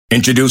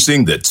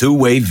Introducing the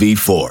two-way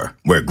V4,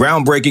 where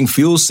groundbreaking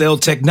fuel cell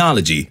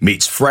technology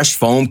meets fresh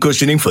foam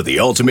cushioning for the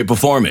ultimate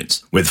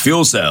performance. With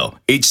fuel cell,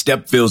 each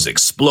step feels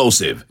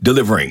explosive,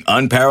 delivering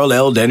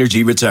unparalleled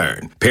energy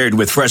return. Paired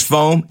with fresh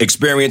foam,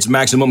 experience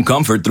maximum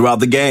comfort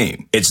throughout the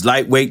game. Its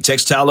lightweight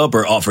textile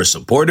upper offers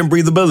support and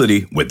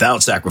breathability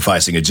without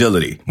sacrificing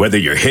agility. Whether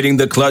you're hitting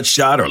the clutch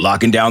shot or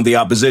locking down the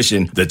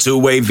opposition, the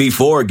two-way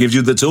V4 gives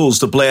you the tools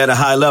to play at a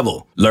high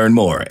level. Learn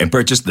more and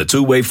purchase the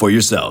two-way for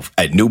yourself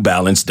at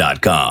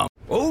newbalance.com.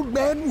 Old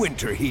Man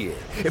Winter here.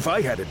 If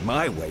I had it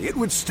my way, it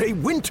would stay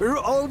winter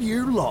all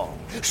year long.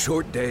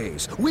 Short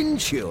days, wind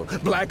chill,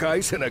 black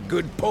ice, and a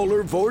good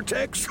polar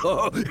vortex.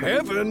 Oh,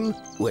 heaven!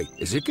 Wait,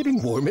 is it getting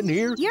warm in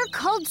here? Your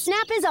cold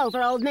snap is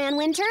over, Old Man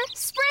Winter.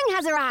 Spring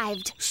has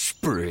arrived.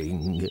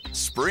 Spring.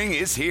 Spring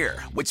is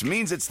here, which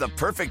means it's the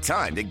perfect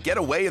time to get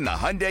away in the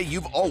Hyundai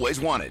you've always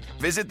wanted.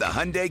 Visit the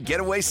Hyundai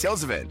Getaway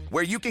Sales Event,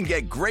 where you can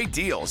get great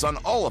deals on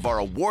all of our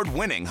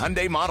award-winning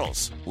Hyundai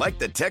models, like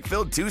the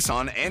tech-filled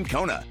Tucson and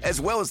Kona,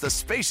 as well as the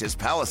spacious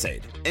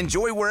Palisade.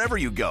 Enjoy wherever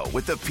you go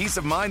with the peace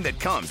of mind that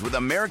comes with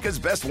America's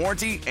best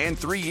warranty and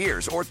 3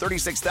 years or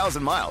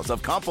 36,000 miles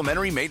of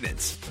complimentary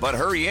maintenance. But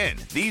hurry in,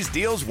 these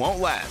deals won't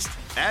last.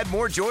 Add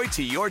more joy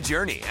to your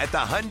journey at the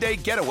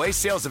Hyundai Getaway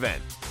Sales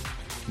Event.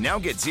 Now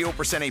get 0%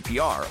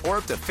 APR or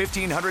up to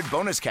 $1,500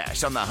 bonus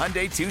cash on the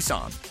Hyundai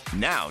Tucson.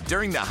 Now,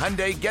 during the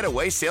Hyundai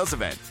Getaway Sales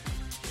Event.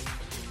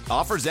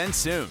 Offers end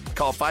soon.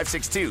 Call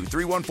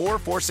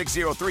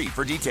 562-314-4603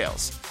 for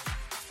details.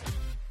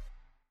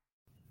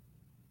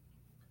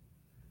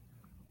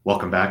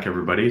 Welcome back,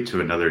 everybody,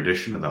 to another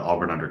edition of the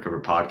Auburn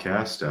Undercover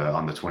Podcast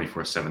on the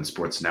 24/7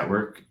 Sports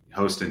Network.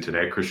 Hosting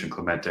today, Christian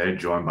Clemente,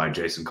 joined by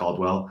Jason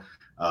Caldwell.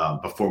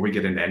 Before we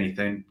get into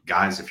anything,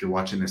 guys, if you're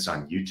watching this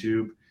on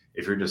YouTube,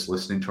 if you're just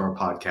listening to our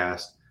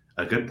podcast,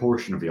 a good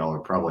portion of y'all are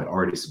probably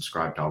already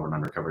subscribed to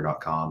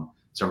auburnundercover.com.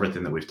 So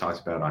everything that we've talked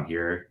about on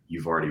here,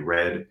 you've already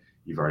read.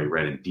 You've already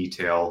read in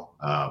detail.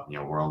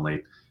 We're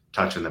only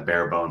touching the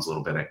bare bones a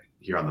little bit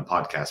here on the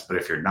podcast. But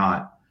if you're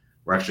not,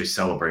 we're actually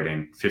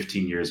celebrating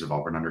 15 years of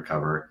Auburn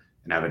Undercover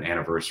and have an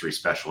anniversary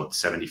special at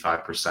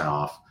 75%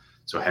 off.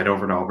 So head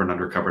over to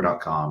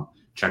auburnundercover.com.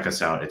 Check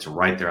us out. It's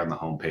right there on the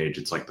homepage.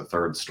 It's like the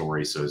third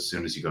story. So as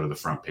soon as you go to the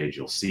front page,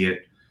 you'll see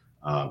it.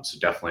 So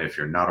definitely, if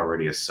you're not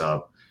already a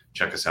sub,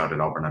 check us out at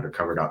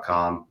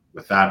auburnundercover.com.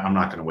 With that, I'm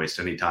not going to waste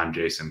any time,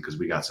 Jason, because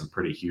we got some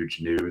pretty huge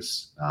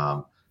news,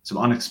 some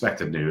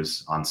unexpected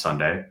news on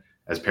Sunday,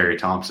 as Perry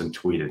Thompson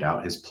tweeted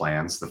out his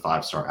plans, the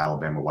 5-star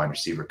Alabama wide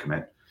receiver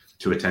commit,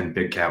 to attend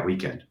Big Cat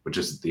Weekend, which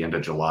is at the end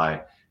of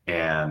July.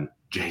 And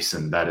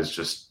Jason, that is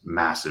just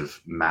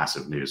massive,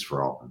 massive news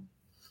for Auburn.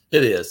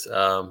 It is.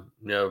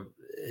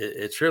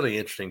 It's really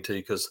interesting too,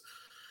 because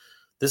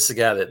this is a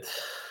guy that,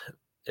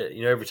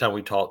 every time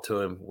we talk to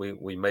him,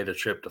 we made a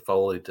trip to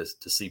Foley to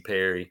see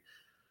Perry,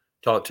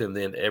 talk to him.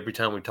 Then every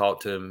time we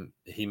talk to him,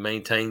 he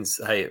maintains,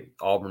 hey,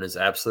 Auburn is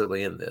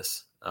absolutely in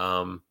this.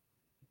 Who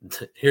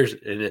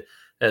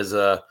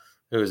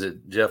is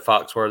it? Jeff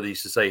Foxworthy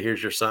used to say,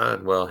 "Here's your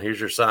sign." Well, here's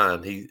your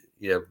sign. To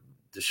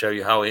show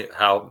you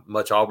how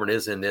much Auburn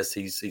is in this.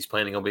 He's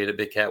planning on being at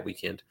Big Cat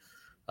Weekend.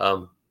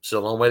 Still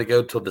a long way to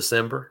go till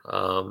December.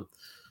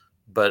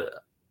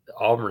 But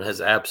Auburn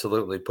has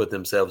absolutely put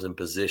themselves in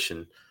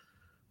position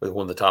with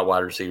one of the top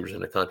wide receivers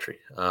in the country.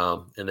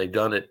 And they've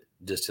done it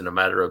just in a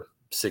matter of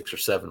 6 or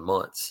 7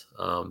 months.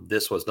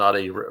 This was not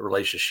a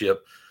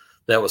relationship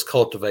that was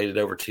cultivated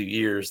over 2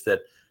 years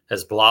that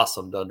has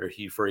blossomed under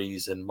Hugh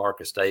Freeze and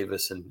Marcus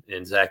Davis and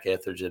Zach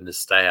Etheridge and his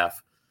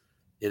staff.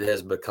 It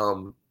has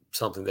become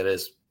something that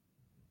has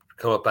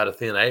come up out of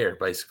thin air,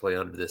 basically,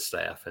 under this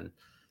staff. And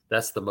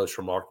that's the most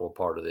remarkable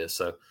part of this.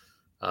 So,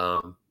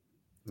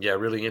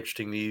 really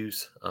interesting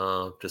news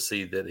to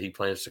see that he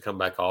plans to come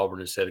back to Auburn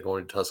instead of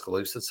going to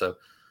Tuscaloosa. So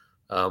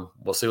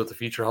we'll see what the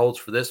future holds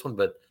for this one.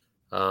 But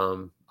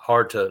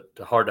hard to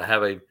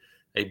have a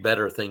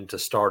better thing to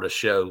start a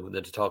show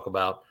than to talk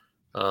about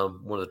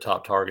one of the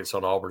top targets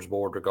on Auburn's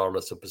board,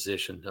 regardless of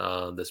position,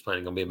 that's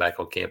planning on being back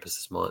on campus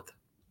this month.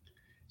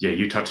 Yeah,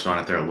 you touched on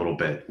it there a little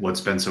bit.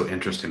 What's been so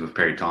interesting with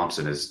Perry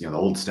Thompson is, the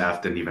old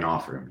staff didn't even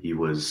offer him. He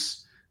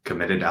was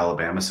committed to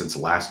Alabama since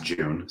last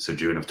June, so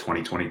June of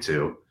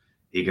 2022.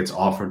 He gets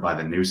offered by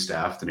the new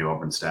staff, the new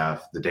Auburn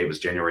staff. The date was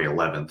January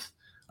 11th.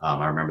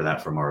 I remember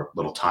that from our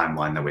little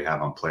timeline that we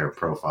have on player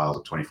profiles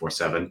at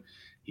 24/7.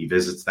 He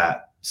visits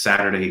that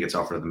Saturday. He gets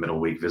offered in the middle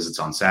week, visits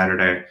on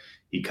Saturday.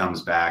 He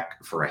comes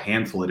back for a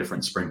handful of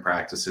different spring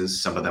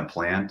practices, some of them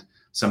planned,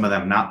 some of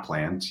them not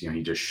planned.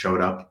 He just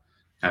showed up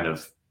kind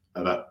of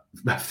about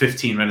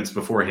 15 minutes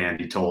beforehand.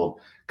 He told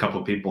a couple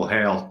of people,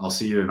 hey, I'll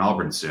see you in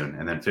Auburn soon.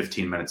 And then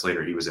 15 minutes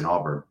later, he was in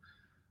Auburn.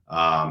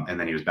 And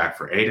then he was back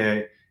for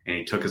A-Day, and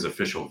he took his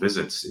official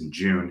visits in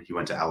June. He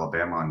went to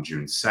Alabama on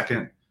June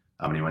 2nd,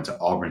 and he went to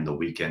Auburn the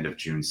weekend of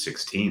June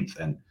 16th.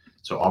 And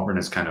so Auburn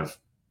has kind of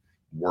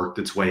worked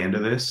its way into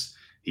this.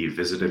 He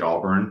visited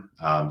Auburn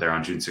there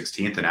on June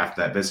 16th. And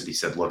after that visit, he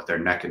said, look, they're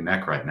neck and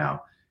neck right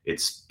now.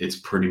 It's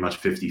pretty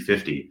much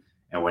 50-50.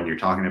 And when you're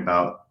talking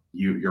about,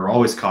 you're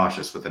always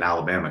cautious with an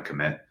Alabama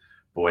commit.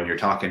 But when you're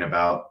talking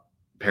about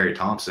Perry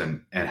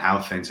Thompson and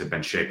how things have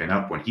been shaping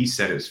up, when he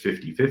said it was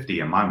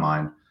 50-50 in my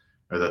mind,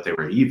 or that they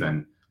were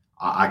even,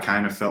 I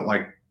kind of felt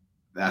like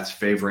that's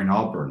favoring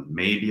Auburn,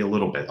 maybe a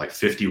little bit, like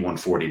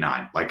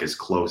 51-49, like as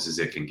close as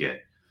it can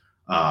get.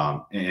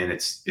 And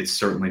it's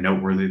certainly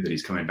noteworthy that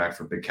he's coming back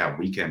for Big Cat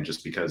Weekend,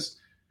 just because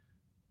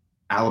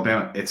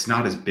Alabama, it's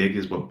not as big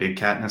as what Big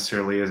Cat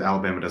necessarily is.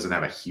 Alabama doesn't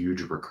have a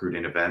huge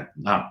recruiting event,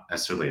 not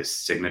necessarily a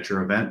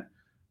signature event,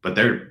 but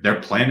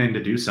they're planning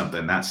to do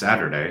something that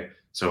Saturday.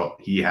 So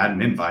he had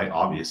an invite,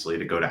 obviously,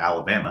 to go to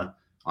Alabama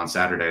on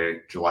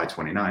Saturday, July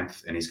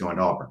 29th, and he's going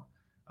to Auburn.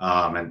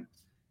 And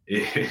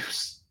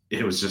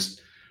it was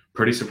just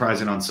pretty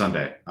surprising on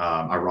Sunday.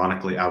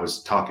 Ironically, I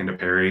was talking to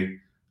Perry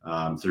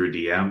through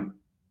DM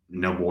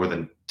no more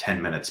than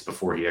 10 minutes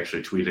before he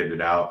actually tweeted it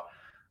out,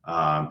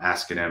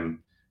 asking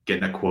him,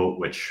 getting a quote,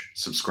 which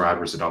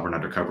subscribers at Auburn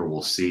Undercover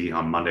will see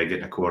on Monday,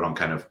 getting a quote on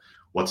kind of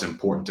what's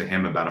important to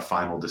him about a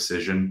final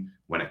decision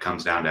when it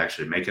comes down to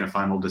actually making a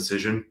final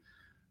decision.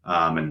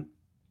 And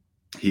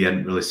he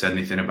hadn't really said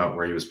anything about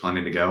where he was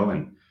planning to go.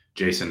 And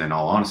Jason, in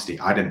all honesty,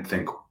 I didn't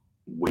think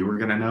we were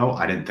going to know.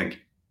 I didn't think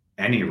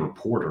any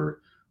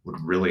reporter would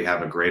really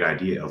have a great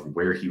idea of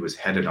where he was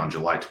headed on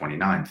July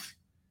 29th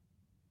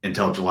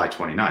until July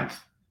 29th,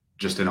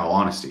 just in all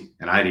honesty.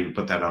 And I had even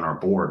put that on our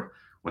board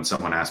when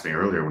someone asked me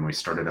earlier when we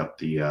started up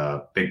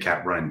the Big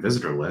Cat running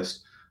visitor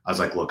list. I was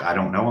like, look, I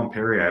don't know on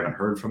Perry. I haven't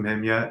heard from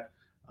him yet.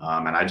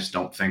 And I just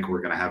don't think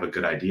we're going to have a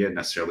good idea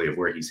necessarily of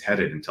where he's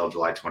headed until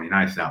July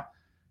 29th. Now,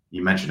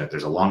 you mentioned it.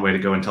 There's a long way to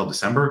go until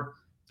December.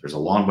 There's a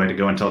long way to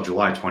go until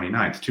July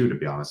 29th, too, to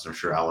be honest. I'm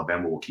sure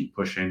Alabama will keep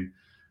pushing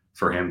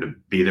for him to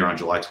be there on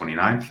July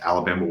 29th.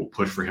 Alabama will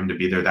push for him to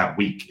be there that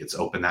week. It's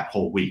open that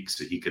whole week,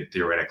 so he could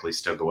theoretically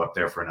still go up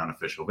there for an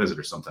unofficial visit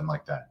or something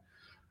like that.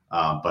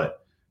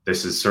 But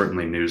this is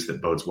certainly news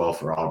that bodes well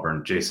for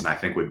Auburn. Jason, I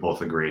think we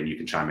both agree, and you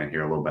can chime in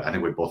here a little bit. I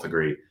think we both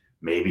agree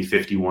maybe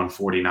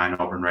 51-49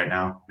 Auburn right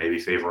now, maybe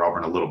favor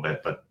Auburn a little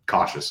bit, but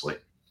cautiously.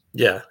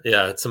 Yeah.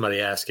 Somebody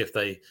asked if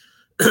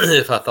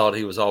I thought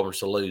he was Auburn's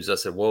to lose. I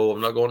said, "Whoa,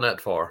 I'm not going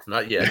that far,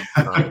 not yet."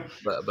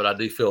 But I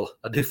do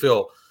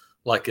feel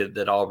like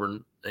that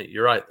Auburn.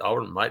 You're right.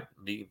 Auburn might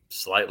be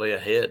slightly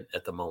ahead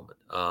at the moment,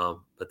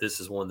 but this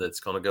is one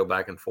that's going to go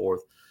back and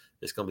forth.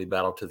 It's going to be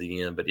battle to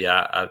the end. But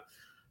yeah,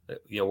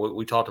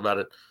 we talked about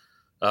it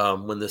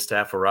when the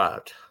staff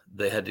arrived.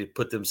 They had to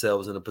put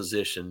themselves in a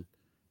position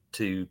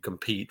to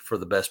compete for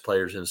the best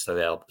players in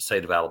the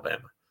state of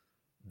Alabama.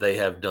 They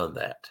have done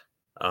that.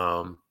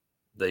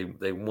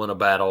 They won a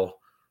battle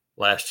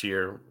last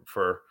year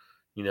for,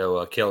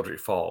 Keldrick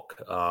Falk.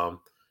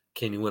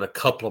 Can you win a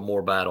couple of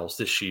more battles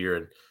this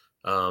year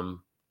and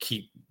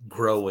keep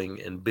growing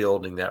and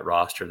building that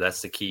roster?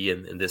 That's the key.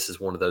 And this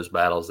is one of those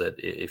battles that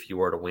if you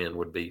were to win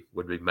would be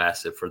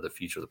massive for the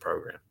future of the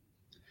program.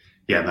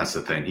 Yeah, and that's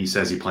the thing. He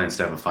says he plans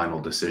to have a final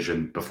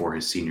decision before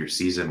his senior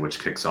season, which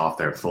kicks off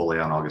there fully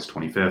on August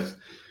 25th.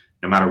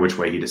 No matter which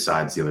way he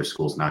decides, the other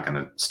school's not going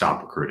to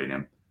stop recruiting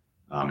him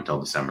until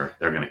December.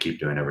 They're going to keep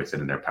doing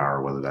everything in their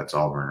power, whether that's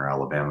Auburn or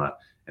Alabama,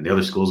 and the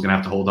other school's going to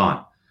have to hold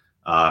on.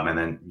 And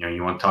then,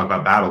 you want to talk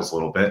about battles a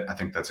little bit. I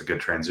think that's a good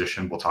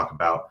transition. We'll talk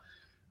about,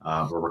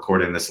 we're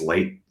recording this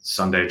late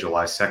Sunday,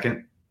 July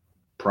 2nd,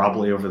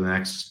 probably over the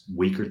next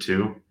week or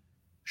two,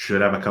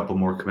 should have a couple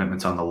more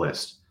commitments on the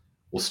list.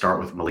 We'll start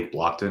with Malik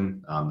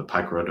Blockton, the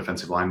Pike Road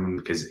defensive lineman,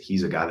 because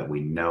he's a guy that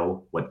we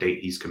know what date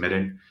he's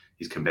committing.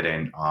 He's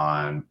committing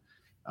on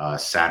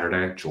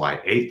Saturday, July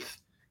 8th,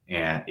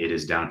 and it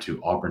is down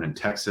to Auburn and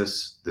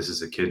Texas. This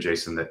is a kid,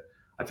 Jason, that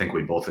I think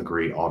we both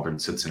agree Auburn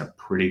sits in a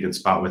pretty good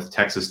spot with.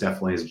 Texas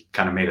definitely has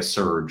kind of made a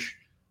surge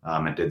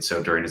and did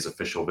so during his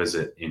official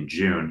visit in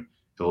June.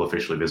 He'll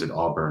officially visit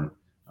Auburn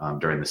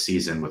during the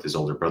season with his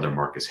older brother,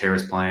 Marcus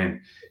Harris,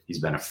 playing. He's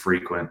been a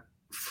frequent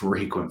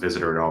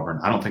visitor at Auburn.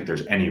 I don't think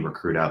there's any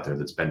recruit out there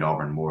that's been to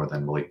Auburn more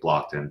than Malik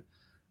Blockton.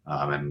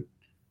 And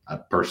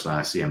personally,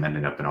 I see him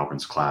ending up in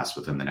Auburn's class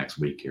within the next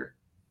week here.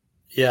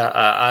 Yeah,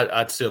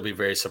 I'd still be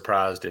very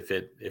surprised if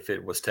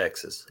it was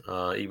Texas,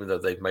 even though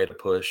they've made a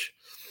push.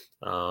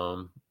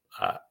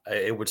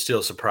 It would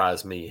still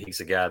surprise me. He's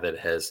a guy that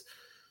has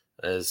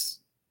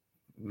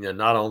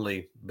not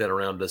only been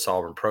around this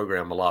Auburn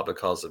program a lot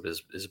because of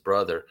his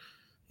brother.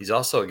 He's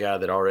also a guy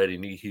that already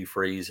knew Hugh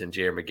Freeze and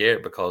Jeremy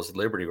Garrett because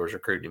Liberty was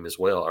recruiting him as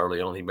well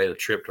early on. He made a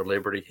trip to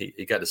Liberty.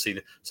 He got to see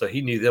them. So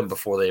he knew them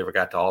before they ever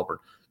got to Auburn.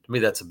 To me,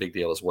 that's a big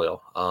deal as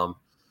well.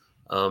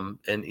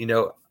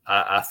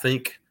 I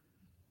think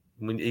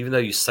even though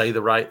you say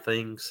the right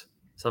things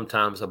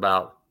sometimes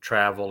about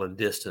travel and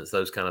distance,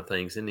 those kind of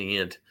things, in the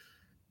end,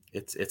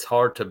 it's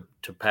hard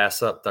to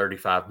pass up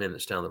 35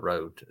 minutes down the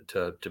road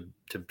to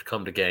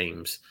come to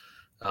games.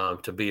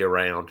 To be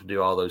around, to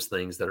do all those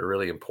things that are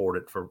really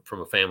important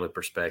from a family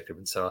perspective.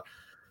 And so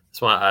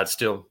that's why I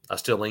still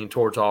lean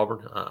towards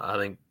Auburn. I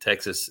think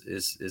Texas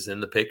is in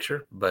the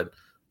picture, but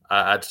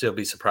I'd still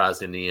be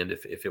surprised in the end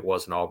if it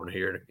wasn't Auburn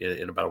here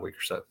in about a week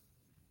or so.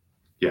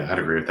 Yeah, I'd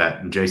agree with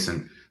that. And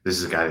Jason, this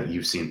is a guy that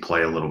you've seen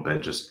play a little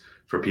bit. Just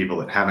for people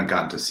that haven't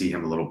gotten to see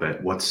him a little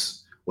bit,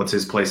 what's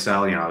his play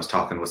style? I was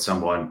talking with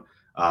someone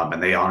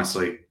And they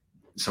honestly,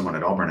 someone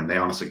at Auburn, and they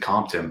honestly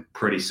comped him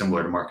pretty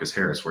similar to Marcus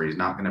Harris, where he's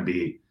not going to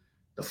be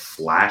the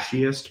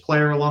flashiest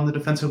player along the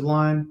defensive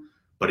line,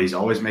 but he's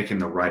always making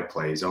the right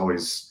play. He's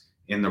always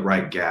in the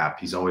right gap.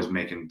 He's always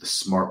making the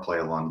smart play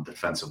along the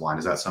defensive line.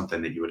 Is that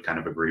something that you would kind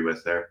of agree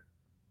with there?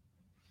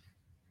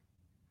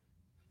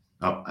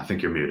 Oh, I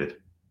think you're muted.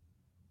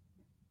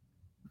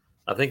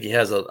 I think he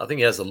has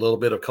a little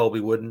bit of Colby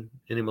Wooden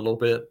in him a little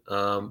bit.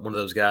 One of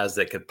those guys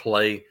that could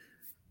play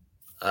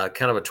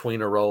kind of a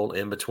tweener role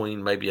in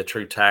between maybe a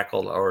true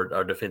tackle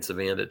or defensive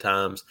end at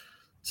times.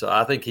 So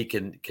I think he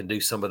can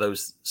do some of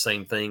those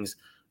same things.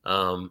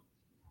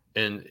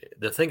 And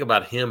the thing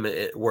about him,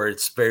 where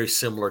it's very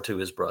similar to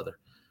his brother,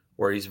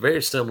 where he's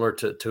very similar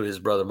to his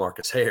brother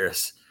Marcus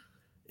Harris,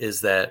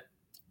 is that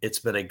it's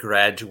been a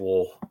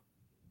gradual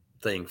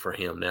thing for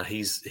him. Now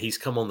he's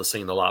come on the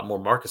scene a lot more.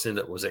 Marcus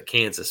was at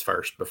Kansas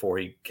first before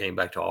he came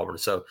back to Auburn.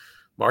 So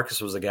Marcus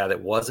was a guy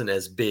that wasn't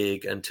as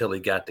big until he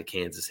got to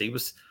Kansas. He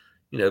was,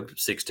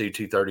 6'2",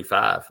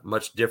 235,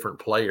 much different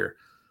player.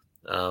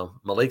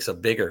 Malik's a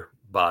bigger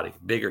body,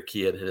 bigger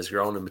kid, and has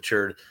grown and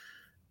matured.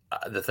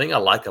 The thing I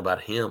like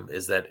about him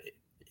is that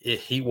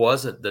he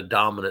wasn't the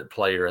dominant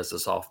player as a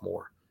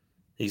sophomore.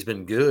 He's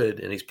been good,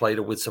 and he's played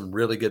with some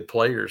really good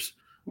players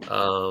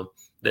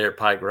there at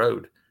Pike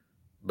Road.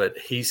 But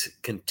he's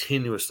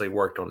continuously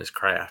worked on his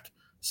craft.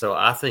 So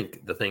I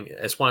think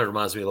that's why it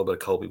reminds me a little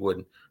bit of Colby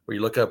Wooden, where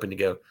you look up and you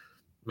go,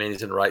 man,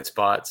 he's in the right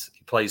spots.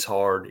 He plays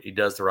hard. He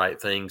does the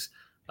right things.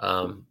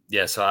 So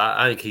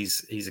I think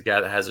he's a guy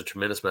that has a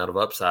tremendous amount of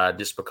upside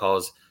just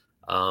because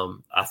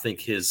I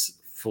think his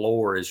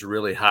floor is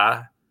really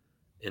high.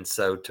 And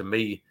so to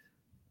me,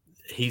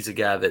 he's a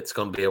guy that's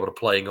going to be able to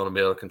play and going to be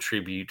able to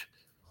contribute,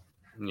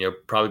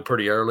 probably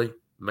pretty early.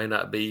 May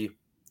not be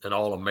an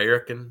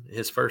All-American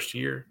his first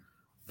year,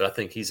 but I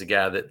think he's a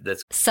guy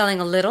that's selling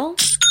a little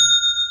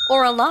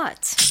or a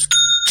lot.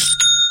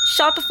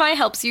 Shopify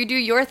helps you do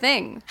your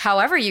thing,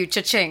 however you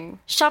cha-ching.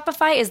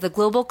 Shopify is the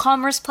global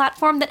commerce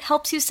platform that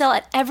helps you sell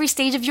at every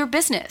stage of your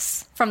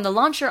business. From the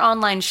launch your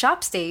online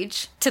shop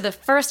stage, to the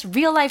first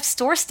real-life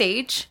store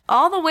stage,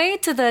 all the way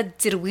to the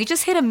did we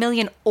just hit 1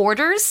 million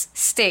orders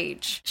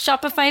stage.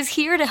 Shopify's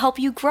here to help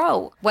you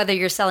grow. Whether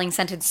you're selling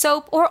scented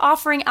soap or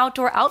offering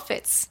outdoor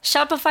outfits,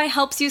 Shopify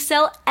helps you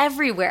sell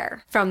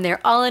everywhere. From their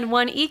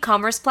all-in-one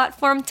e-commerce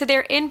platform to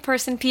their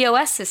in-person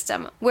POS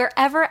system,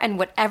 wherever and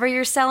whatever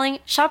you're selling,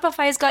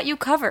 Shopify's got you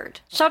covered.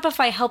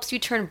 Shopify helps you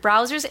turn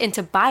browsers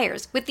into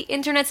buyers with the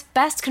internet's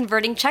best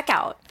converting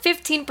checkout.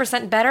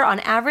 15% better on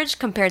average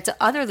compared to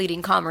other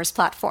leading commerce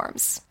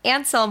platforms.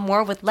 And sell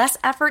more with less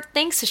effort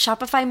thanks to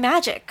Shopify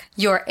Magic,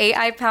 your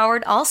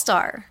AI-powered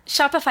all-star.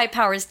 Shopify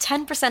powers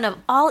 10% of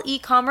all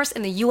e-commerce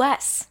in the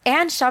U.S.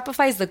 And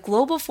Shopify is the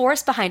global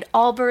force behind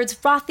Allbirds,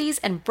 Rothy's,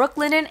 and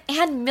Brooklinen,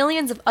 and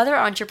millions of other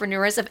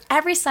entrepreneurs of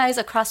every size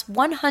across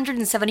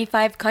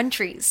 175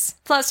 countries.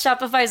 Plus,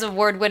 Shopify's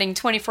award-winning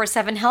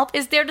 24/7 help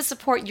is there to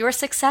support your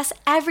success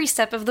every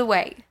step of the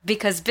way.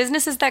 Because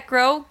businesses that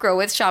grow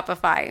with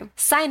Shopify.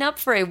 Sign up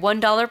for a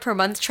 $1 per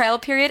month trial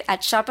period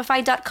at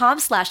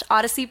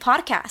shopify.com/Odyssey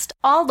Podcast,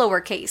 all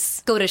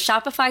lowercase. Go to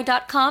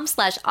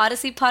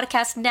shopify.com/Odyssey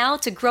Podcast now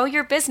to grow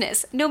your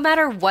business, no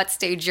matter what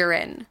stage you're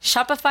in.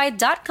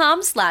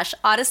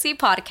 Shopify.com/Odyssey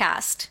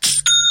Podcast.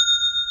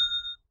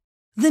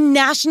 The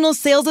national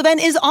sales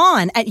event is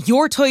on at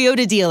your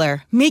Toyota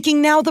dealer,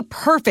 making now the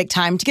perfect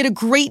time to get a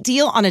great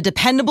deal on a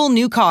dependable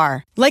new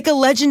car. Like a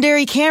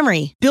legendary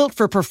Camry, built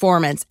for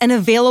performance and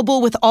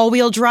available with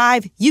all-wheel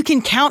drive, you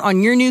can count on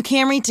your new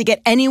Camry to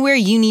get anywhere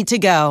you need to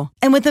go.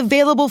 And with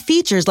available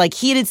features like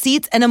heated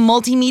seats and a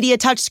multimedia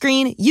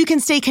touchscreen, you can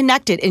stay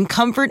connected in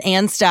comfort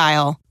and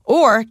style.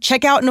 Or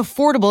check out an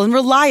affordable and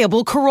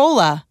reliable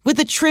Corolla with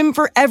a trim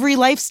for every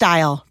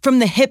lifestyle. From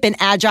the hip and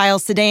agile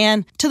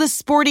sedan to the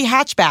sporty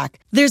hatchback,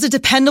 there's a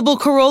dependable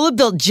Corolla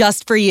built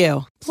just for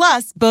you.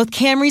 Plus, both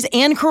Camrys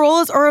and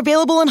Corollas are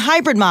available in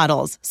hybrid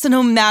models, so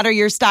no matter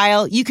your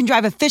style, you can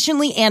drive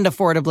efficiently and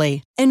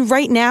affordably. And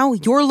right now,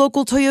 your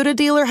local Toyota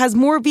dealer has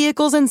more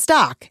vehicles in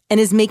stock and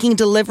is making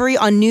delivery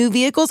on new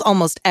vehicles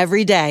almost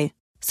every day.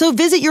 So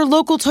visit your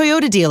local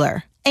Toyota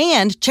dealer.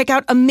 And check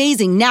out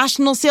amazing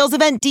national sales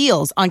event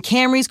deals on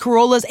Camrys,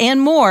 Corollas,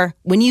 and more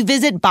when you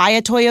visit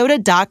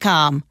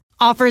buyatoyota.com.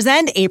 Offers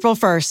end April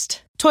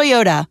 1st.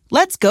 Toyota,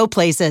 let's go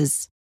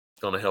places.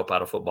 going to help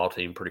out a football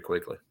team pretty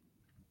quickly.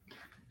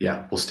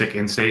 Yeah, we'll stick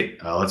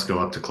in-state. Let's go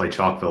up to Clay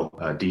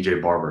Chalkville.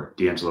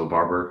 D'Angelo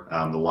Barber,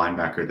 the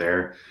linebacker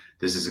there.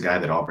 This is a guy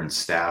that Auburn's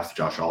staff,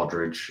 Josh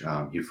Aldridge,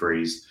 Hugh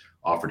Freeze,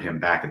 offered him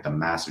back at the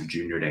massive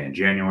junior day in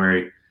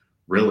January.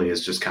 Really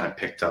has just kind of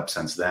picked up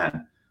since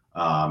then.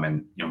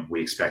 And we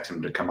expect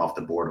him to come off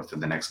the board within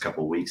the next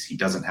couple of weeks. He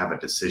doesn't have a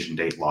decision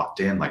date locked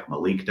in like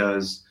Malik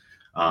does,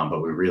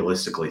 but we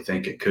realistically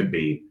think it could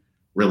be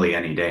really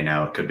any day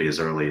now. It could be as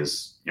early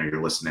as,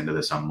 you're listening to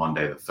this on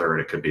Monday the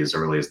 3rd. It could be as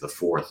early as the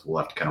 4th. We'll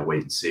have to kind of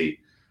wait and see.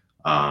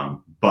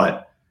 But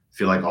I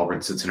feel like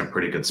Auburn sits in a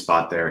pretty good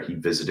spot there. He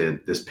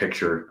visited this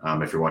picture.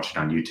 If you're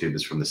watching on YouTube,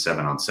 is from the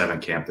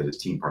 7-on-7 camp that his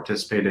team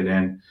participated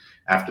in.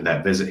 After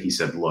that visit, he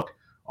said, look,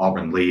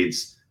 Auburn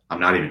leads. I'm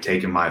not even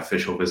taking my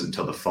official visit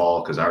until the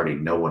fall because I already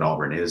know what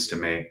Auburn is to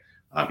me.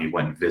 He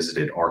went and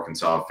visited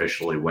Arkansas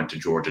officially, went to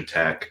Georgia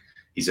Tech.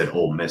 He said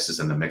Ole Miss is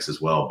in the mix as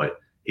well, but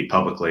he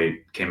publicly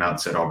came out and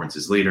said Auburn's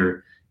his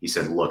leader. He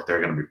said, look,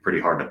 they're going to be pretty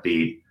hard to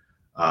beat.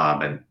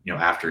 And,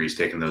 after he's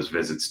taken those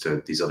visits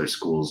to these other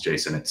schools,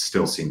 Jason, it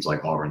still seems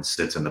like Auburn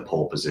sits in the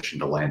pole position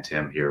to land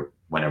him here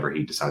whenever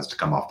he decides to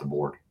come off the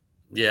board.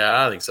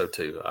 Yeah, I think so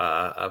too.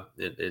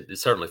 It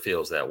certainly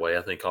feels that way.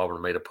 I think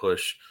Auburn made a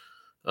push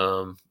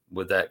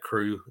with that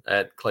crew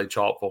at Clay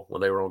Chalkville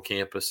when they were on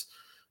campus.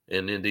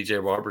 And then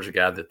DJ Barber's a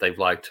guy that they've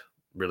liked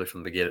really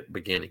from the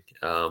beginning.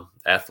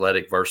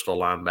 Athletic, versatile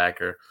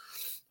linebacker.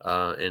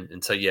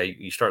 And so, yeah,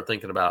 you start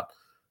thinking about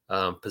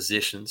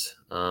positions.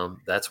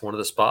 That's one of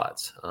the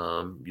spots.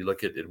 You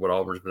look at what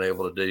Auburn's been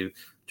able to do.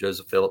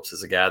 Joseph Phillips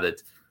is a guy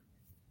that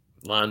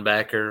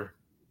linebacker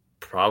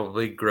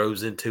probably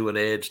grows into an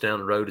edge down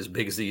the road as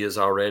big as he is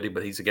already,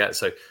 but he's a guy.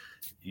 So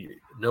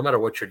no matter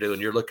what you're doing,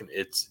 you're looking,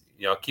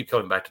 I keep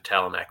coming back to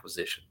talent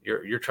acquisition.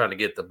 You're trying to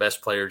get the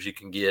best players you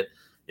can get.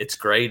 It's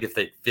great if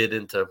they fit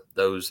into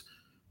those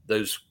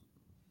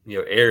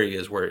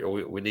areas where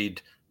we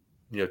need,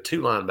 2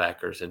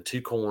 linebackers and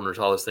 2 corners,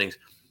 all those things.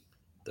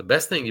 The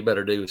best thing you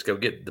better do is go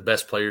get the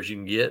best players you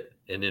can get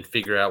and then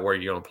figure out where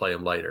you're going to play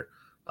them later.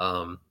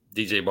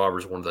 DJ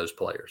Barber's one of those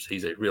players.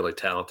 He's a really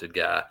talented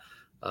guy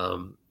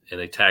and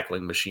a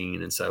tackling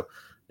machine. And so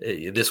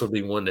this would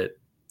be one that,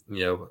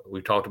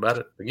 we've talked about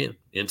it again,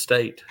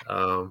 in-state.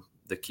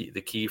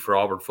 The key for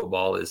Auburn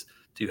football is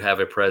to have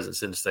a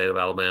presence in the state of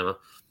Alabama.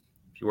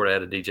 If you were to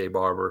add a DJ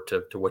Barber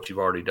to what you've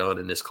already done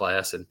in this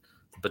class and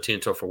the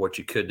potential for what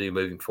you could do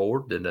moving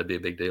forward, then that'd be a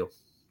big deal.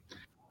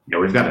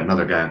 We've got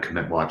another guy on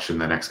commit watch in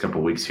the next couple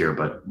of weeks here,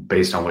 but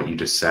based on what you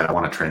just said, I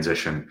want to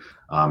transition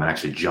and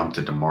actually jump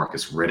to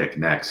DeMarcus Riddick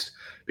next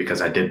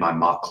because I did my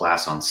mock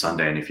class on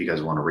Sunday. And if you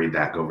guys want to read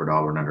that, go over to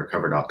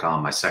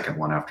auburnundercover.com, my second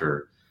one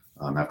after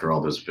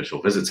all those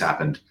official visits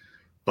happened.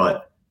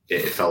 But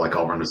it felt like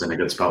Auburn was in a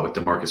good spot with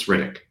DeMarcus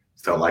Riddick.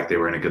 Felt like they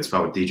were in a good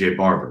spot with DJ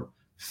Barber.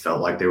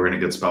 Felt like they were in a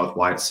good spot with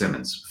Wyatt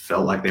Simmons.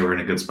 Felt like they were in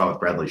a good spot with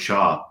Bradley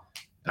Shaw.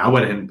 And I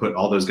went ahead and put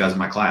all those guys in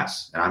my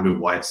class. And I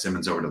moved Wyatt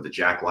Simmons over to the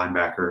jack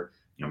linebacker.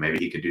 Maybe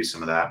he could do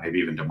some of that. Maybe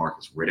even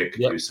DeMarcus Riddick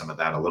could do some of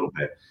that a little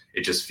bit.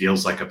 It just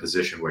feels like a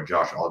position where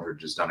Josh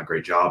Aldridge has done a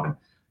great job. And,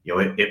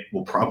 it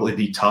will probably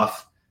be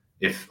tough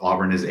if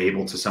Auburn is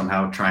able to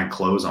somehow try and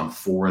close on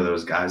 4 of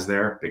those guys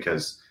there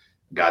because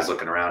guys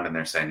looking around and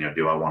they're saying,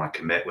 do I want to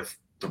commit with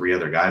 3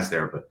 other guys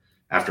there? But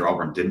after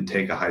Auburn didn't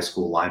take a high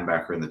school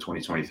linebacker in the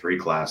 2023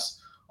 class,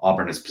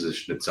 Auburn has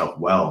positioned itself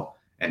well.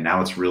 And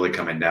now it's really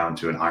coming down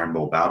to an Iron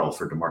Bowl battle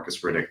for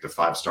DeMarcus Riddick, the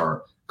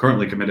 5-star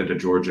currently committed to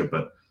Georgia,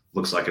 but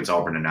looks like it's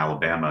Auburn and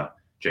Alabama,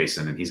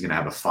 Jason, and he's going to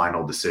have a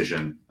final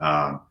decision.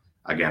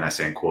 Again, I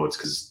say in quotes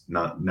because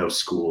no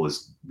school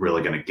is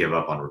really going to give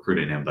up on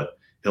recruiting him, but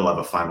he'll have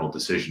a final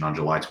decision on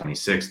July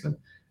 26th. And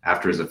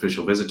after his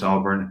official visit to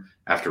Auburn,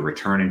 after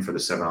returning for the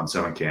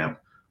 7-on-7 camp,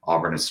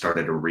 Auburn has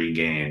started to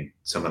regain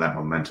some of that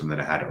momentum that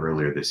it had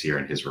earlier this year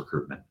in his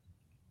recruitment.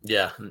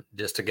 Yeah,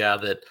 just a guy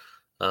that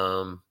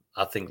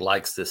I think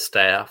likes this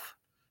staff.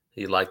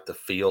 He liked the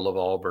feel of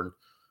Auburn.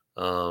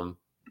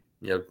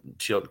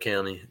 Chilton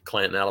County,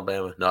 Clanton,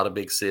 Alabama, not a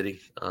big city,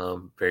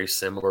 very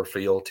similar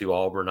feel to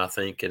Auburn, I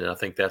think. And I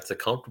think that's a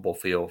comfortable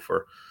feel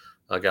for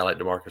a guy like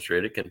DeMarcus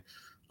Riddick. And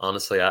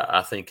honestly,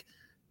 I think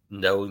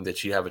knowing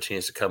that you have a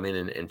chance to come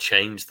in and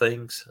change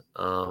things,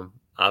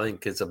 I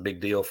think it's a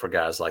big deal for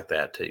guys like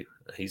that too.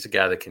 He's a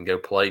guy that can go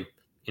play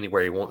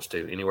anywhere he wants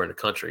to, anywhere in the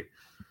country.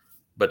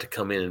 But to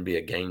come in and be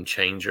a game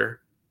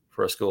changer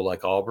for a school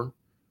like Auburn,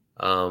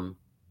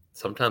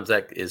 sometimes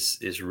that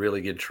is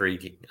really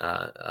intriguing.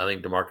 I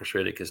think DeMarcus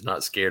Riddick is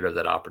not scared of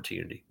that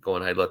opportunity.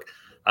 Going, hey, look,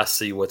 I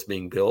see what's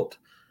being built.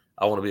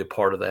 I want to be a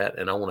part of that,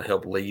 and I want to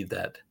help lead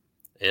that.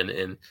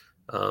 And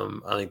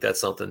I think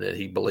that's something that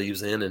he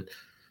believes in. And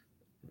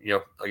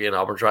again,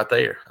 Auburn's right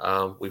there.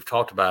 We've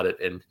talked about it,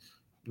 and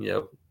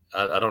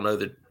I don't know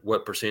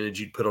what percentage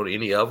you'd put on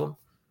any of them,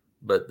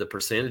 but the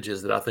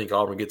percentages that I think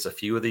Auburn gets a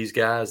few of these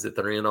guys that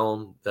they're in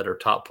on that are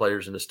top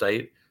players in the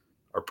state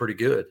are pretty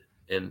good.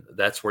 And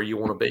that's where you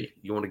want to be.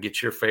 You want to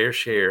get your fair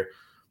share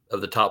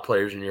of the top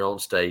players in your own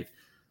state.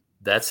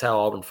 That's how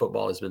Auburn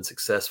football has been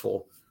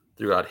successful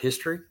throughout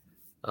history,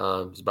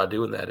 is by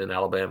doing that in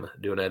Alabama,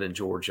 doing that in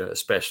Georgia,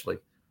 especially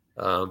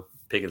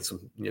picking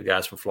some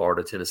guys from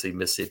Florida, Tennessee,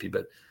 Mississippi.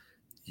 But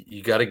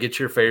you got to get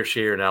your fair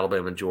share in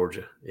Alabama and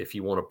Georgia if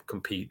you want to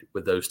compete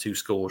with those 2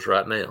 schools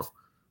right now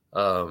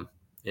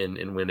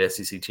and win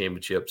SEC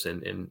championships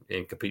and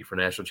compete for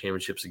national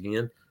championships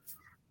again.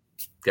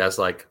 Guys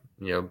like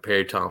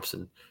Perry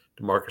Thompson,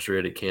 DeMarcus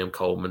Riddick, Cam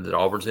Coleman that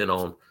Auburn's in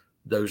on,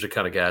 those are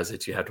kind of guys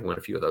that you have to win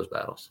a few of those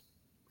battles.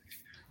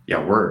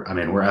 Yeah,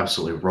 we're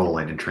absolutely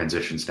rolling in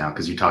transitions now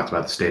because you talked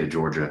about the state of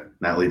Georgia.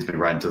 That leads me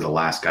right into the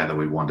last guy that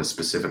we wanted to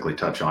specifically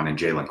touch on in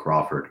Jalen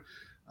Crawford,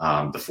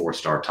 the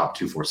 4-star top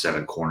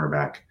 247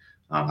 cornerback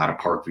out of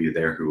Parkview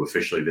there who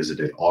officially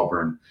visited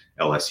Auburn,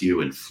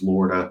 LSU, and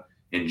Florida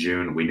in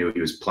June. We knew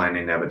he was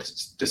planning to have a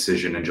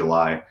decision in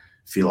July.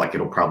 feel like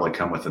it'll probably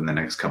come within the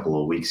next couple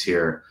of weeks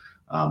here.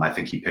 I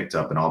think he picked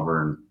up an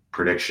Auburn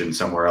prediction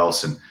somewhere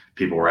else, and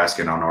people were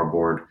asking on our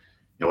board,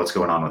 what's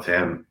going on with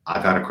him.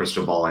 I've had a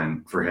crystal ball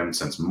in for him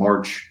since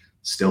March.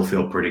 Still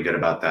feel pretty good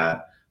about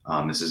that.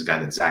 This is a guy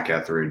that Zach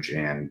Etheridge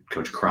and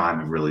Coach Crime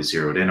have really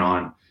zeroed in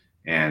on,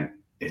 and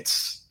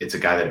it's a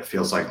guy that it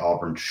feels like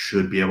Auburn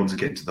should be able to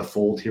get into the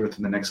fold here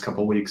within the next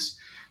couple of weeks.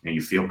 And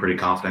you feel pretty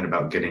confident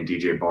about getting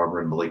DJ Barber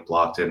and Malik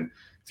Blockton.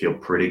 Feel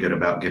pretty good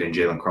about getting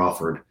Jalen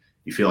Crawford.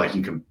 You feel like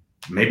you can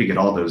maybe get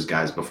all those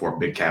guys before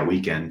Big Cat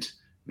weekend.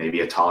 Maybe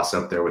a toss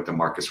up there with the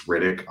Marcus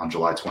Riddick on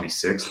July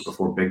 26th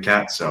before Big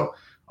Cat. So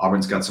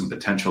Auburn's got some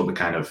potential to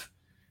kind of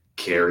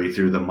carry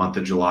through the month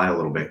of July a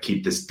little bit,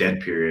 keep this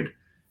dead period,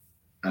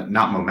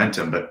 not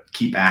momentum, but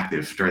keep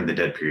active during the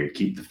dead period,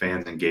 keep the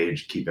fans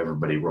engaged, keep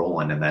everybody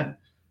rolling, and then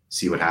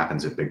see what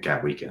happens at Big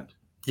Cat weekend.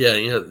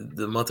 Yeah,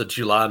 the month of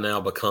July now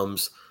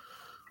becomes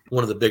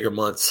one of the bigger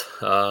months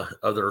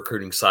of the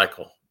recruiting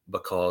cycle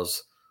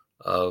because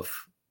of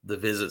the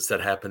visits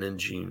that happen in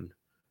June,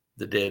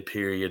 the dead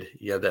period.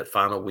 You have that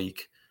final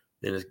week,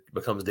 then it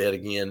becomes dead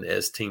again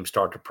as teams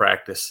start to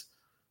practice.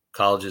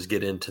 Colleges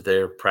get into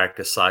their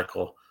practice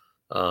cycle,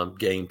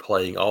 game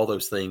playing, all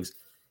those things.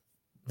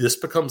 This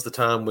becomes the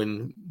time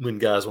when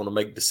guys want to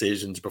make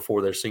decisions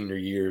before their senior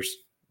years.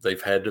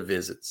 They've had the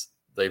visits.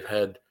 They've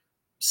had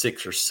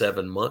 6 or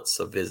 7 months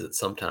of visits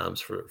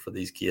sometimes for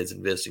these kids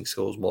in visiting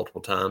schools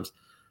multiple times.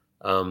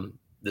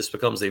 This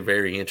becomes a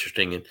very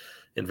interesting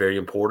and very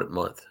important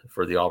month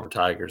for the Auburn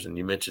Tigers. And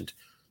you mentioned,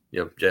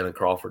 Jalen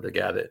Crawford, the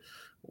guy that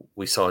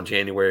we saw in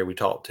January we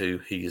talked to.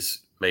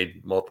 He's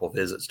made multiple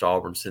visits to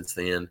Auburn since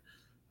then.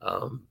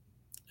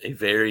 A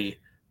very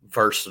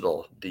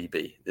versatile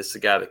DB. This is a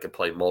guy that can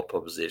play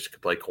multiple positions, can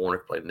play corner,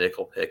 can play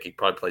nickel. Heck, he could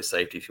probably play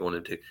safety if you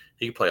wanted to.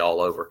 He can play all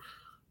over.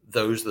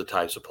 Those are the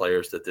types of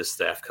players that this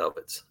staff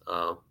covets.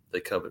 They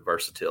covet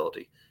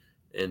versatility,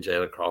 and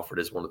Jalen Crawford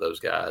is one of those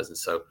guys. And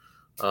so,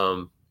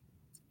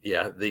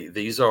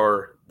 these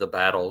are the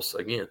battles.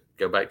 Again,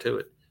 go back to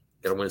it.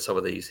 Got to win some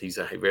of these. He's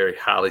a very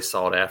highly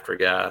sought after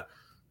guy.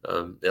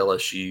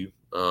 LSU,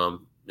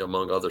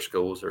 among other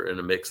schools, are in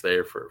the mix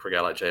there for a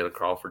guy like Jalen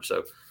Crawford.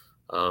 So,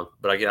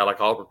 but again, I like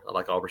Auburn. I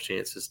like Auburn's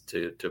chances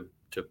to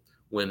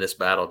win this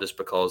battle just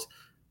because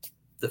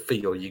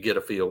you get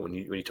a feel when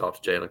you talk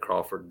to Jalen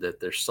Crawford that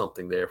there's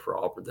something there for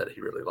Auburn that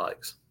he really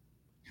likes.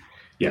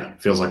 Yeah,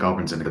 feels like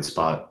Auburn's in a good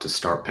spot to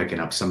start picking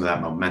up some of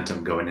that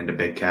momentum going into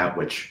Big Cat,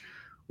 which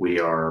we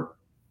are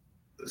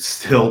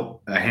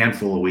still a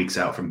handful of weeks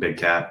out from Big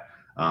Cat.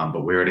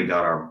 But we already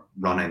got our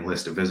running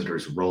list of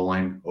visitors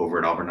rolling over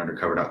at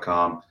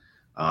auburnundercover.com.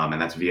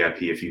 And that's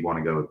VIP if you want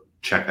to go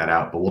check that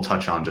out. But we'll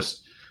touch on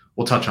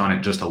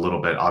it just a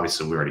little bit.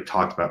 Obviously, we already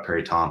talked about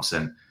Perry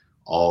Thompson.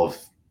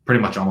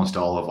 Pretty much almost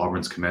all of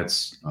Auburn's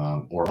commits,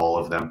 or all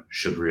of them,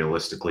 should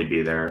realistically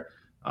be there.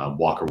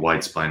 Walker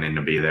White's planning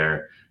to be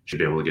there. Should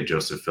be able to get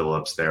Joseph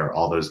Phillips there.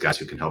 All those guys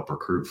who can help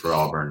recruit for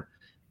Auburn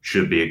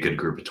should be a good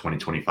group of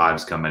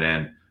 2025s coming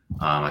in.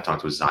 I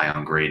talked with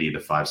Zion Grady, the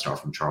 5-star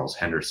from Charles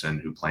Henderson,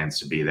 who plans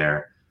to be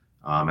there.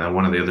 And then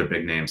one of the other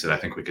big names that I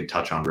think we could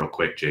touch on real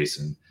quick,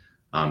 Jason,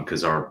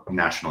 because our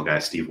national guy,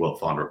 Steve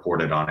Wiltfond,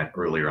 reported on it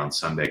earlier on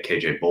Sunday.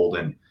 KJ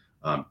Bolden,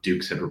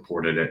 Dukes had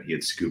reported it. He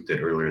had scooped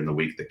it earlier in the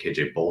week that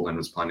KJ Bolden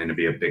was planning to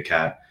be a Big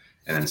Cat.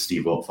 And then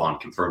Steve Wiltfond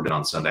confirmed it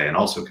on Sunday and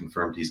also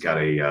confirmed he's got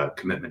a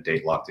commitment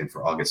date locked in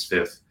for August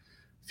 5th.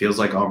 Feels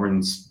like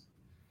Auburn's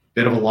a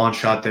bit of a launch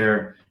shot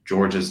there.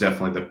 Georgia's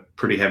definitely the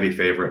pretty heavy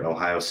favorite.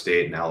 Ohio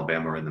State and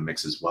Alabama are in the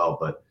mix as well.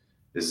 But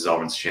this is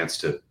Auburn's chance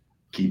to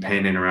keep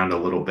hanging around a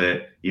little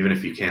bit. Even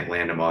if you can't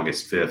land him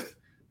August 5th,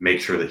 make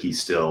sure that he's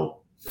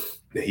still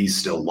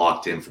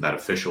locked in for that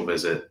official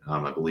visit.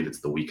 I believe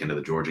it's the weekend of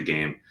the Georgia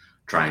game.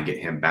 Try and get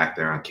him back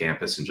there on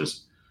campus and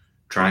just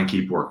try and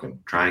keep working.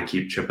 Try and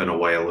keep chipping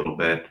away a little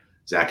bit.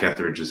 Zach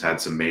Etheridge has had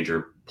some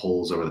major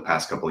pulls over the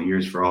past couple of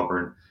years for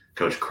Auburn.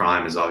 Coach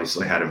Crime has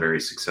obviously had a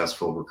very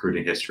successful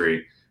recruiting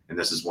history, and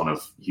this is one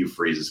of Hugh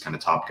Freeze's kind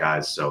of top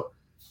guys. So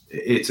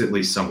it's at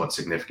least somewhat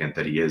significant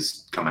that he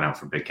is coming out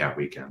for Big Cat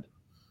weekend.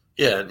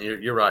 Yeah, and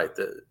you're right.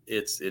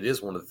 It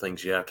is one of the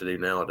things you have to do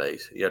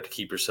nowadays. You have to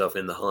keep yourself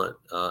in the hunt,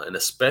 and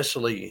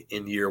especially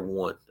in year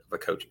one of a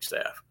coaching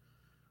staff,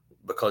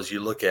 because you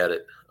look at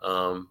it,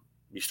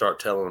 you start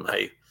telling them,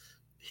 hey,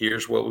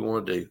 here's what we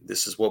want to do.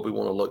 This is what we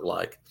want to look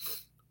like.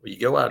 Well, you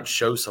go out and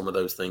show some of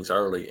those things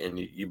early, and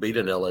you beat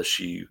an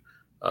LSU,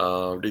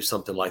 do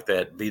something like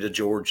that, beat a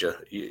Georgia.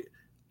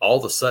 All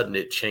of a sudden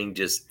it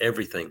changes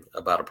everything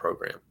about a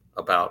program,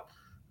 about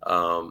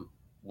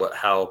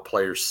how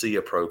players see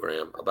a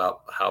program,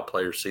 about how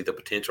players see the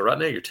potential. Right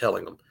now you're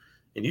telling them,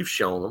 and you've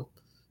shown them,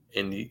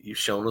 and you've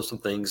shown them some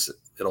things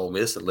at Ole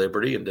Miss and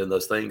Liberty and done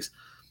those things.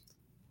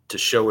 To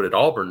show it at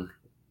Auburn,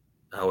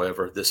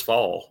 however, this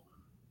fall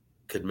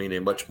could mean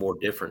a much more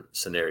different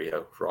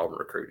scenario for Auburn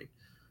recruiting.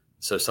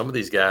 So some of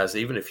these guys,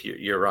 even if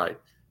you're right,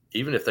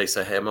 even if they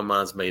say, hey, my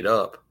mind's made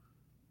up,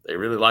 they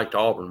really liked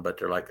Auburn, but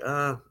they're like,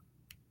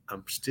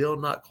 I'm still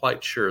not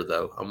quite sure,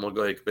 though. I'm going to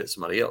go ahead and commit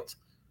somebody else.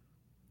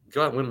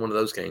 Go out and win one of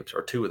those games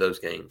or two of those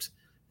games,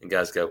 and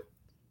guys go,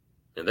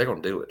 and they're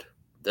going to do it.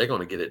 They're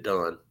going to get it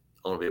done.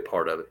 I want to be a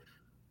part of it.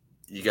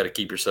 You got to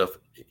keep yourself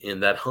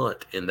in that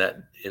hunt, in that,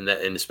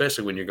 and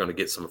especially when you're going to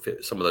get some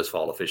of those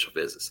fall official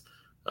visits,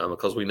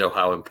 because we know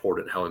how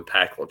important, how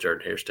impactful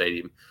Jordan-Hare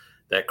Stadium,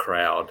 that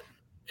crowd,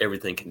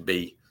 everything can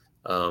be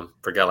for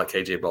a guy like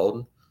KJ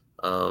Bolden.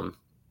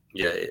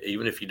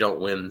 Even if you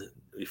don't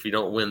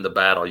win the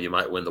battle, you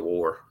might win the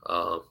war.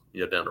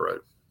 Down the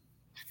road.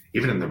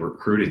 Even in the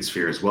recruiting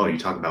sphere as well, you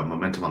talk about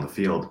momentum on the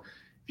field.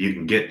 If you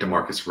can get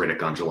DeMarcus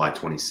Riddick on July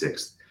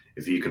 26th,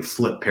 if you can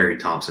flip Perry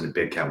Thompson at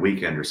Big Cat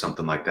Weekend or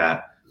something like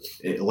that,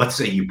 let's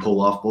say you pull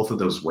off both of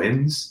those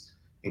wins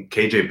and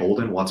KJ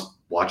Bolden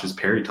watches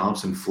Perry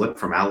Thompson flip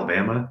from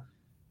Alabama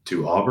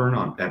to Auburn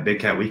at Big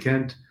Cat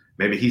Weekend,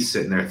 maybe he's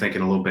sitting there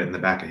thinking a little bit in the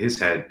back of his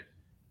head,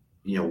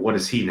 what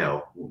does he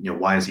know?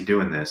 Why is he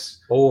doing this?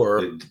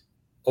 Or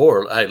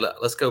hey,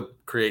 let's go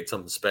create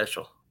something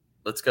special.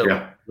 Let's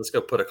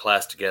go put a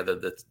class together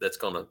that's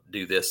going to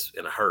do this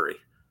in a hurry.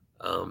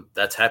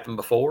 That's happened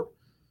before.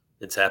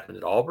 It's happened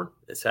at Auburn.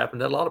 It's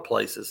happened at a lot of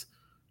places.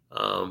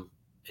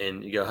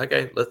 And you go,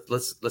 okay,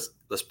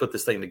 let's put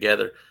this thing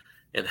together.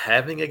 And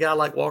having a guy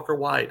like Walker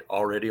White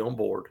already on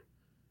board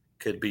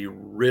could be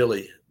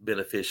really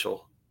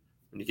beneficial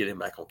when you get him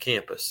back on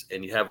campus.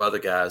 And you have other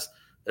guys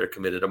that are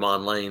committed.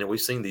 Amon Lane, and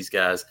we've seen these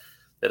guys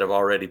that have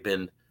already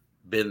been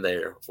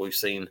there. We've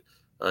seen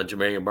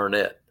Jamarian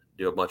Burnett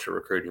do a bunch of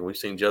recruiting. We've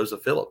seen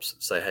Joseph Phillips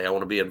say, hey, I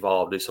want to be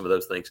involved, do some of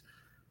those things.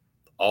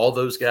 All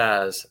those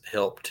guys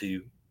help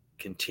to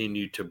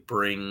continue to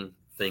bring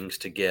things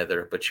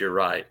together. But you're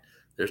right.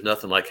 There's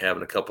nothing like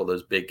having a couple of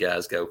those big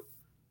guys go,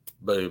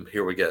 boom,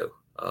 here we go.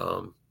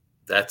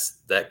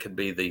 That could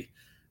be the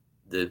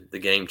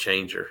game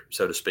changer,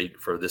 so to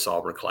speak, for this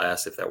Auburn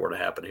class if that were to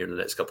happen here in the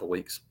next couple of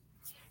weeks.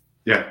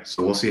 Yeah,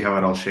 so we'll see how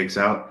it all shakes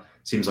out.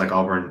 We know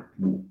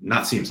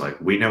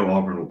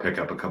Auburn will pick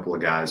up a couple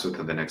of guys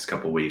within the next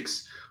couple of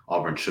weeks.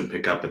 Auburn should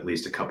pick up at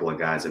least a couple of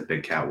guys at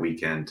Big Cat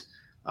Weekend.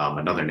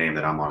 Another name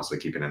that I'm honestly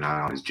keeping an eye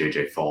on is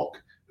J.J.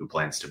 Falk, who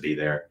plans to be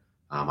there.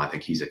 I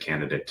think he's a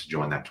candidate to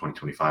join that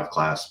 2025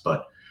 class.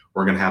 But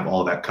we're going to have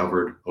all that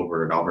covered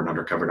over at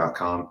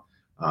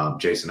auburnundercover.com.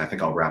 Jason, I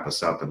think I'll wrap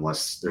us up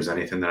unless there's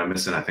anything that I'm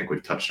missing. I think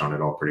we've touched on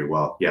it all pretty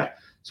well. Yeah,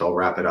 so I'll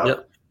wrap it up.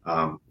 Yep.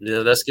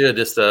 That's good.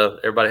 Just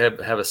everybody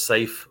have a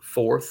safe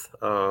 4th.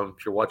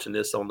 If you're watching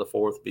this on the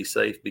 4th, be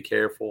safe, be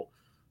careful,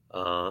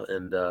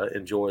 and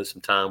enjoy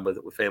some time with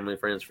family and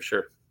friends for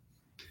sure.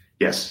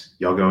 Yes,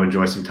 y'all go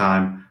enjoy some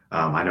time.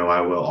 I know I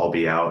will. I'll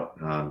be out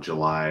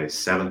July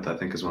 7th, I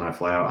think is when I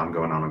fly out. I'm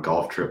going on a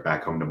golf trip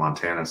back home to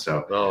Montana,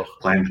 so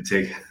plan to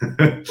take.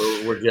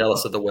 we're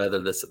jealous of the weather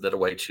that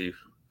awaits you.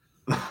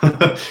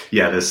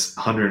 Yeah, this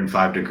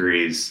 105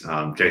 degrees.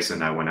 Jason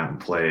and I went out and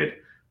played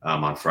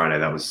on Friday.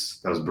 That was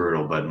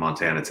brutal, but in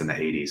Montana it's in the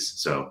 80s.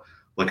 So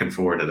looking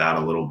forward to that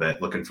a little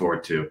bit. Looking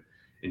forward to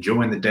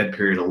enjoying the dead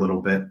period a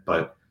little bit,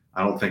 but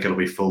I don't think it'll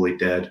be fully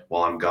dead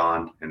while I'm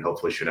gone, and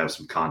hopefully should have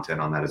some content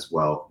on that as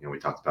well. We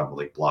talked about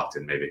Malik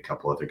Blockton, maybe a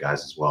couple other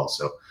guys as well.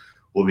 So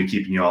we'll be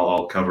keeping you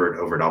all covered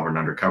over at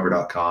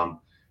auburnundercover.com.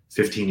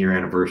 15-year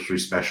anniversary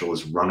special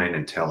is running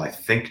until I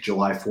think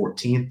July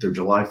 14th or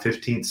July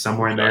 15th,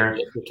 somewhere in there.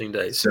 15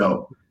 days.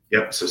 So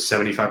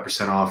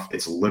 75% off.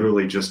 It's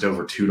literally just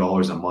over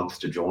 $2 a month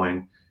to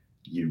join.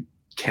 You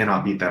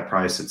cannot beat that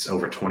price. It's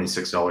over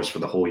 $26 for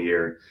the whole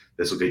year.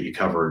 This will get you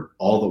covered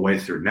all the way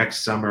through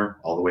next summer,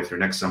 all the way through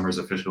next summer's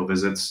official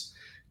visits,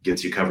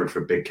 gets you covered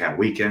for Big Cat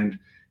Weekend,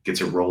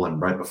 gets it rolling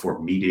right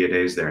before Media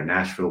Days there in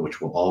Nashville,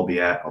 which we'll all be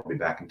at. I'll be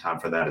back in time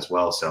for that as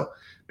well. So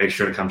make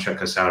sure to come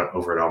check us out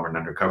over at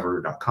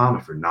auburnundercover.com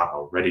if you're not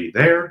already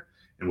there.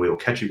 And we will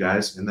catch you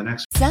guys in the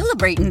next one.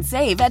 Celebrate and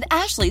save at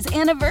Ashley's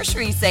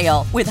Anniversary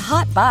Sale. With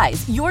Hot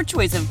Buys, your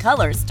choice of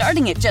colors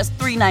starting at just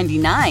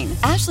 $3.99.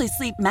 Ashley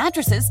Sleep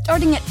mattresses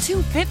starting at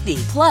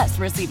 $2.50. Plus,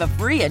 receive a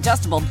free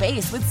adjustable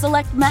base with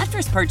select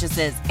mattress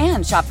purchases.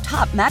 And shop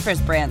top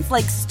mattress brands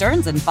like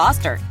Stearns &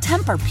 Foster,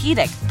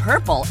 Tempur-Pedic,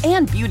 Purple,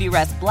 and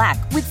Beautyrest Black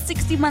with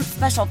 60-month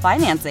special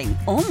financing.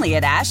 Only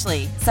at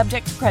Ashley.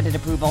 Subject to credit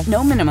approval.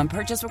 No minimum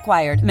purchase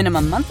required.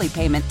 Minimum monthly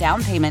payment,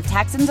 down payment,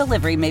 tax, and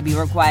delivery may be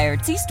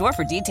required. See store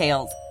for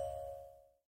details.